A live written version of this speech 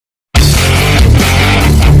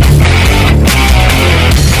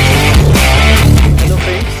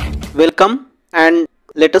Welcome, and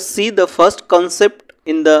let us see the first concept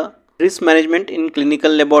in the risk management in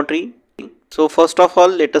clinical laboratory. So first of all,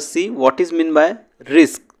 let us see what is meant by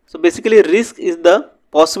risk. So basically risk is the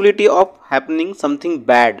possibility of happening something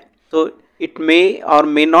bad. So it may or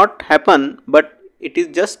may not happen, but it is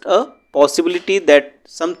just a possibility that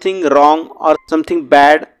something wrong or something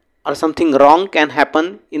bad or something wrong can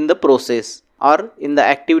happen in the process or in the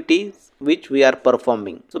activities which we are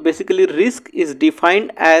performing. So basically risk is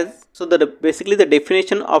defined as, basically the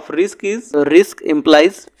definition of risk is, risk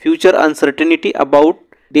implies future uncertainty about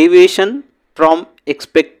deviation from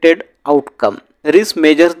expected outcome. Risk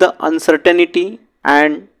measures the uncertainty,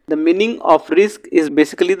 and the meaning of risk is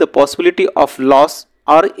basically the possibility of loss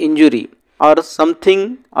or injury or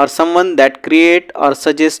something or someone that create or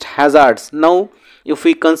suggest hazards. Now if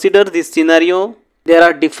we consider this scenario, there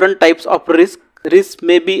are different types of risk. Risk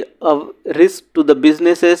may be a risk to the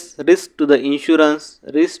businesses, risk to the insurance,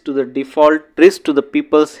 risk to the default, risk to the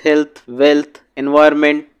people's health, wealth,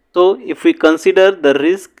 environment. So if we consider the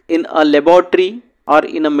risk in a laboratory or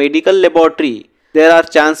in a medical laboratory, there are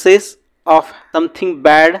chances of something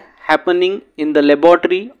bad happening in the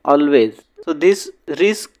laboratory always. So this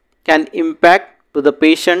risk can impact to the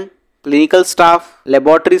patient, clinical staff,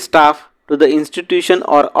 laboratory staff, to the institution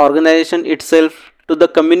or organization itself, to the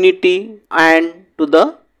community, and to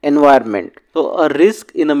the environment. So a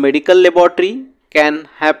risk in a medical laboratory can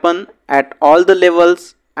happen at all the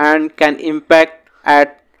levels and can impact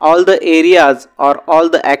at all the areas or all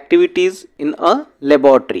the activities in a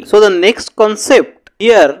laboratory. So the next concept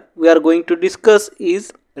here we are going to discuss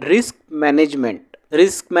is risk management.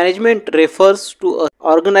 Risk management refers to an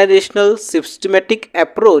organizational systematic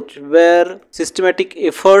approach where systematic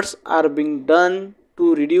efforts are being done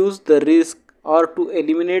to reduce the risk or to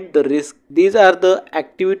eliminate the risk. These are the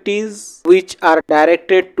activities which are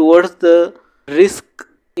directed towards the risk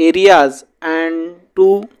areas and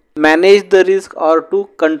to manage the risk or to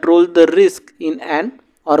control the risk in an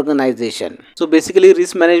organization. So basically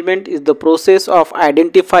risk management is the process of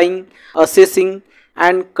identifying, assessing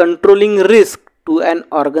and controlling risk to an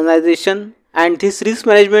organization, and this risk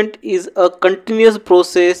management is a continuous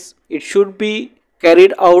process. It should be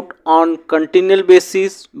carried out on continual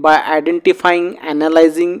basis by identifying,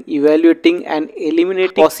 analyzing, evaluating and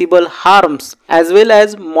eliminating possible harms, as well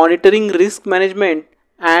as monitoring risk management,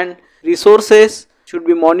 and resources should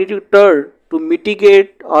be monitored to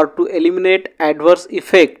mitigate or to eliminate adverse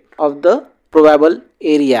effect of the probable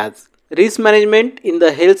areas. Risk management in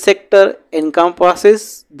the health sector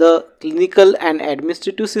encompasses the clinical and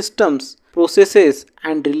administrative systems, processes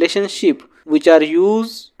and relationships which are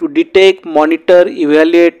used to detect, monitor,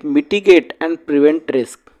 evaluate, mitigate and prevent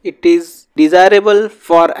risk. It is desirable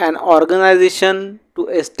for an organization to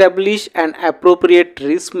establish an appropriate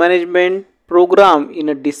risk management program in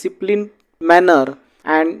a disciplined manner,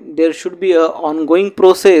 and there should be an ongoing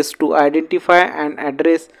process to identify and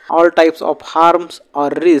address all types of harms or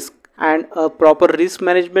risk, and a proper risk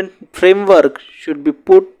management framework should be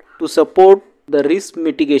put to support the risk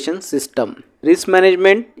mitigation system. Risk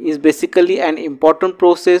management is basically an important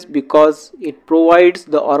process because it provides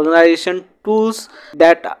the organization tools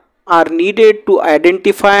that are needed to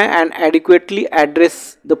identify and adequately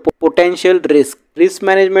address the potential risk. Risk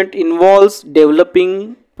management involves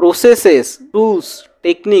developing processes, tools,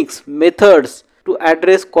 techniques, methods to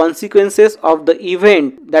address consequences of the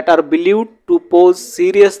event that are believed to pose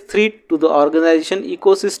serious threat to the organization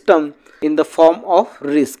ecosystem in the form of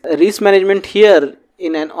risk. Risk management here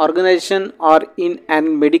in an organization or in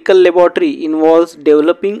an medical laboratory involves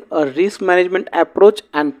developing a risk management approach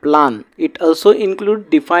and plan. It also includes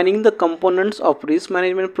defining the components of risk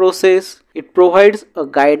management process. It provides a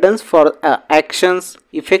guidance for actions,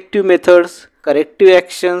 effective methods, corrective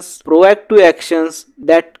actions, proactive actions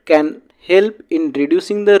that can help in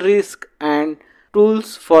reducing the risk, and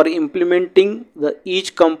tools for implementing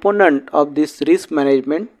each component of this risk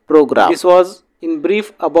management program. This was in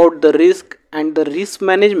brief about the risk and the risk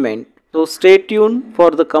management. So stay tuned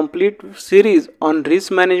for the complete series on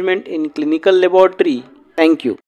risk management in clinical laboratory. Thank you.